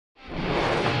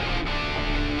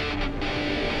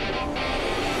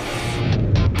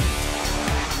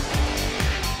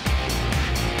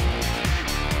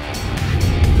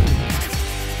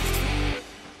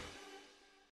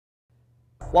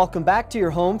Welcome back to your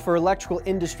home for electrical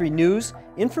industry news,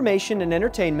 information, and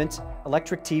entertainment,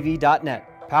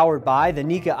 ElectricTV.net, powered by the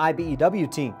NECA IBEW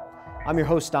team. I'm your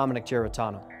host, Dominic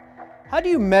Giarratano. How do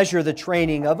you measure the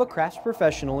training of a crafts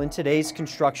professional in today's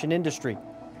construction industry?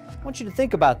 I want you to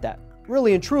think about that.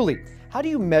 Really and truly, how do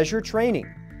you measure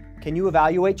training? Can you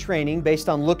evaluate training based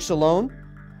on looks alone?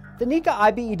 The NECA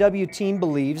IBEW team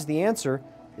believes the answer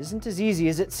isn't as easy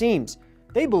as it seems.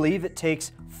 They believe it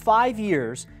takes 5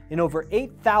 years and over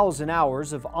 8,000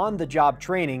 hours of on-the-job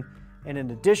training and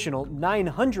an additional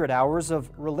 900 hours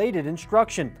of related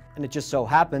instruction. And it just so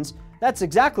happens that's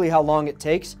exactly how long it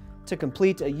takes to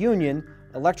complete a union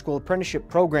electrical apprenticeship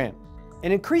program.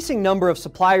 An increasing number of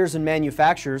suppliers and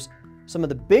manufacturers, some of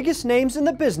the biggest names in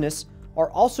the business, are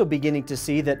also beginning to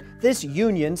see that this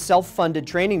union self-funded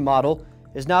training model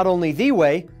is not only the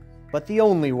way, but the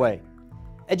only way.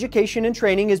 Education and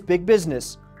training is big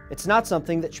business. It's not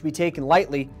something that should be taken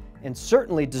lightly and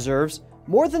certainly deserves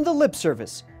more than the lip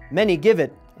service many give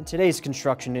it in today's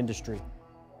construction industry.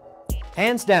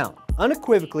 Hands down,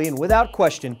 unequivocally and without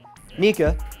question,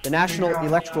 NECA, the National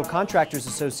Electrical Contractors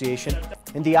Association,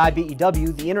 and the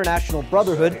IBEW, the International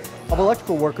Brotherhood of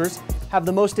Electrical Workers, have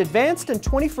the most advanced and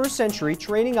 21st century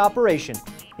training operation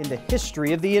in the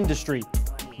history of the industry.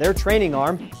 Their training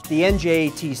arm, the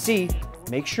NJATC,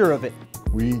 makes sure of it.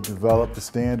 We develop the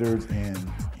standards and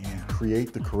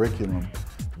create the curriculum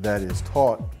that is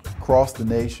taught across the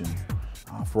nation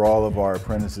for all of our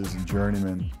apprentices and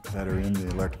journeymen that are in the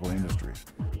electrical industry.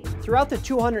 Throughout the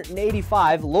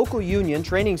 285 local union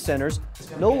training centers,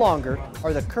 no longer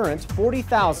are the current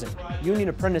 40,000 union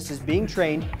apprentices being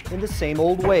trained in the same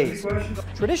old ways.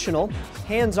 Traditional,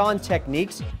 hands-on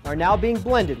techniques are now being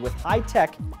blended with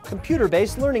high-tech,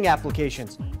 computer-based learning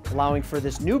applications, allowing for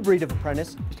this new breed of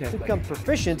apprentice to become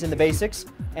proficient in the basics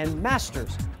and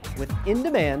masters with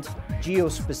in-demand,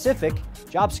 geo-specific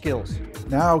job skills.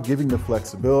 Now giving the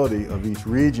flexibility of each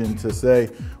region to say,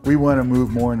 we want to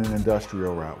move more in an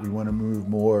industrial route, we want to move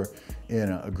more in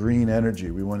a green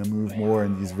energy, we want to move more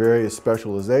in these various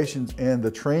specializations, and the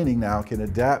training now can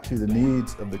adapt to the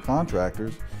needs of the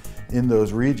contractors in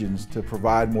those regions to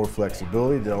provide more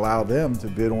flexibility to allow them to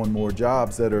bid on more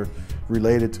jobs that are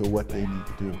related to what they need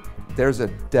to do. There's a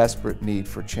desperate need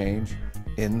for change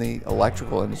in the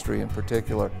electrical industry in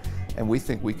particular, and we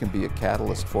think we can be a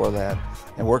catalyst for that.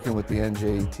 And working with the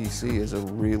NJATC is a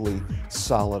really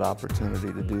solid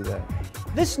opportunity to do that.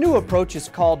 This new approach is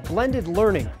called blended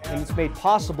learning, and it's made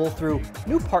possible through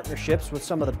new partnerships with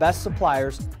some of the best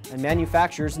suppliers and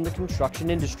manufacturers in the construction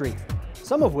industry,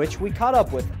 some of which we caught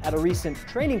up with at a recent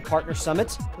training partner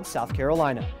summit in South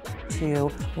Carolina.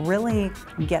 To really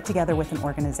get together with an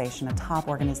organization, a top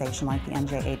organization like the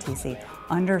NJATC,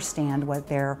 understand what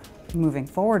their moving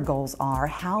forward goals are,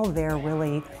 how they're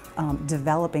really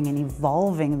developing and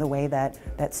evolving the way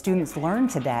that students learn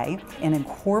today, and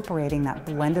incorporating that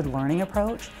blended learning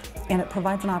approach. And it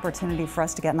provides an opportunity for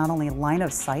us to get not only a line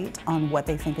of sight on what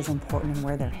they think is important and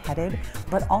where they're headed,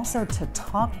 but also to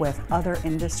talk with other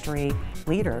industry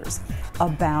leaders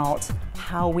about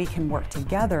how we can work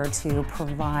together to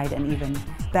provide an even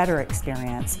better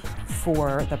experience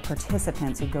for the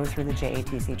participants who go through the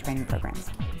JATC training programs.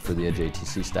 For the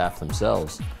NJATC staff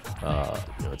themselves,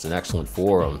 it's an excellent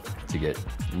forum to get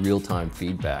real-time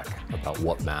feedback about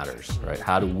what matters, right?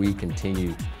 How do we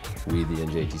continue, we the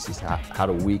NJATC staff, how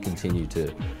do we continue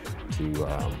to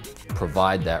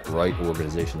provide that right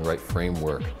organization, the right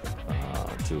framework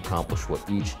to accomplish what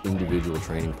each individual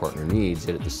training partner needs,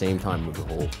 yet at the same time move the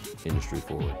whole industry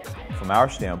forward. From our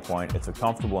standpoint, it's a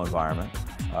comfortable environment.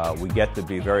 We get to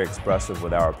be very expressive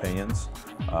with our opinions.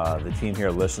 The team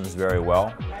here listens very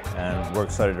well, and we're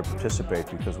excited to participate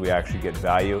because we actually get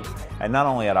value, and not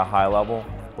only at a high level,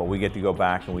 but we get to go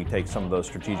back and we take some of those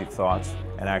strategic thoughts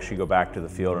and actually go back to the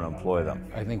field and employ them.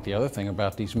 I think the other thing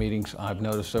about these meetings I've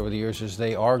noticed over the years is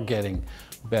they are getting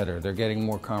better. They're getting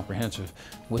more comprehensive.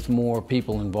 With more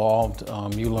people involved,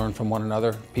 you learn from one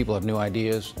another, people have new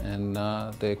ideas, and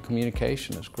the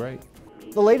communication is great.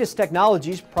 The latest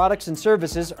technologies, products, and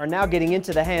services are now getting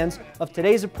into the hands of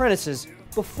today's apprentices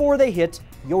before they hit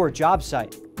your job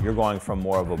site. You're going from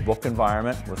more of a book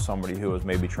environment with somebody who was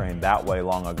maybe trained that way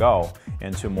long ago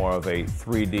into more of a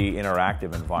 3D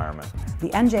interactive environment. The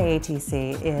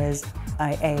NJATC is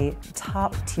a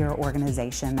top-tier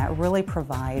organization that really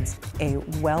provides a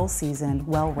well-seasoned,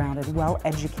 well-rounded,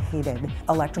 well-educated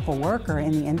electrical worker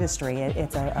in the industry.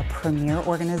 It's a premier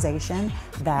organization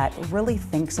that really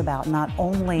thinks about not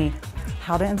only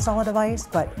how to install a device,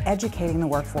 but educating the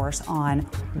workforce on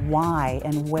why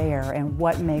and where and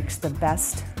what makes the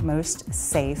best, most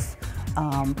safe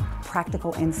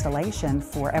practical installation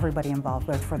for everybody involved,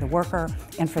 both for the worker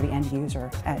and for the end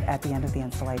user at the end of the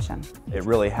installation. It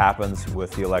really happens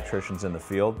with the electricians in the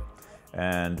field.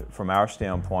 And from our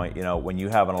standpoint, you know, when you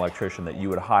have an electrician that you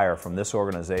would hire from this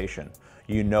organization,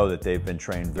 you know that they've been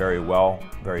trained very well,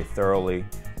 very thoroughly,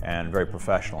 and very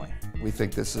professionally. We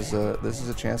think this is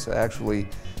a chance to actually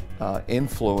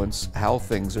influence how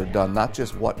things are done, not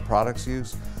just what products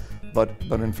use, but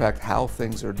in fact how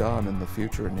things are done in the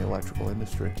future in the electrical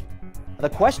industry. The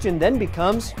question then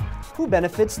becomes, who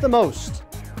benefits the most?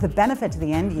 The benefit to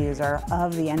the end user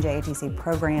of the NJATC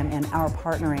program and our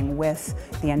partnering with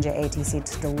the NJATC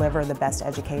to deliver the best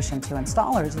education to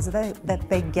installers is that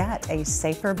they get a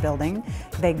safer building,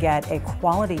 they get a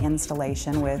quality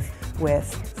installation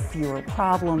with fewer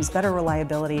problems, better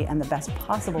reliability, and the best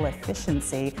possible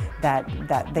efficiency that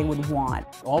they would want.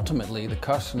 Ultimately, the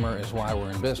customer is why we're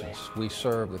in business. We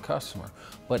serve the customer,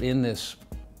 but in this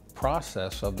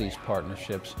process of these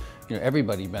partnerships, you know,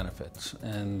 everybody benefits,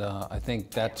 and I think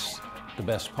that's the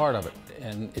best part of it,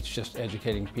 and it's just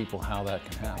educating people how that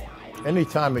can happen.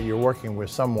 Anytime that you're working with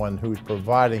someone who's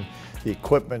providing the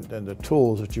equipment and the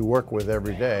tools that you work with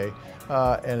every day,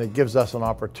 and it gives us an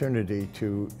opportunity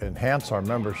to enhance our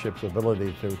membership's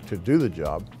ability to do the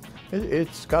job,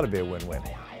 it's got to be a win-win.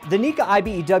 The NECA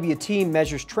IBEW team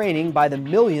measures training by the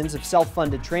millions of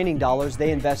self-funded training dollars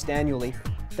they invest annually,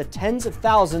 the tens of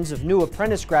thousands of new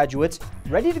apprentice graduates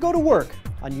ready to go to work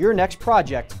on your next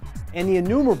project, and the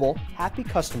innumerable happy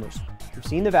customers who've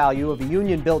seen the value of a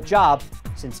union-built job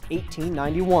since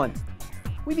 1891.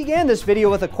 We began this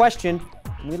video with a question,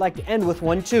 and we'd like to end with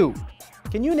one too.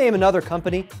 Can you name another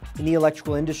company in the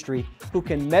electrical industry who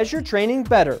can measure training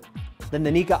better than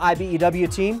the NECA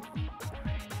IBEW team?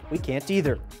 We can't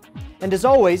either. And as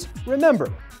always,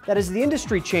 remember that as the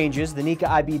industry changes, the NECA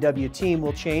IBEW team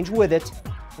will change with it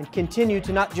and continue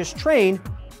to not just train,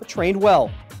 but train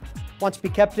well. Want to be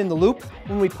kept in the loop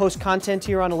when we post content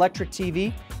here on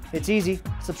ElectricTV? It's easy.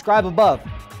 Subscribe above.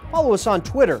 Follow us on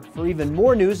Twitter for even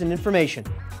more news and information.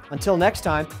 Until next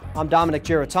time, I'm Dominic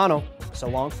Giratano. So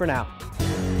long for now.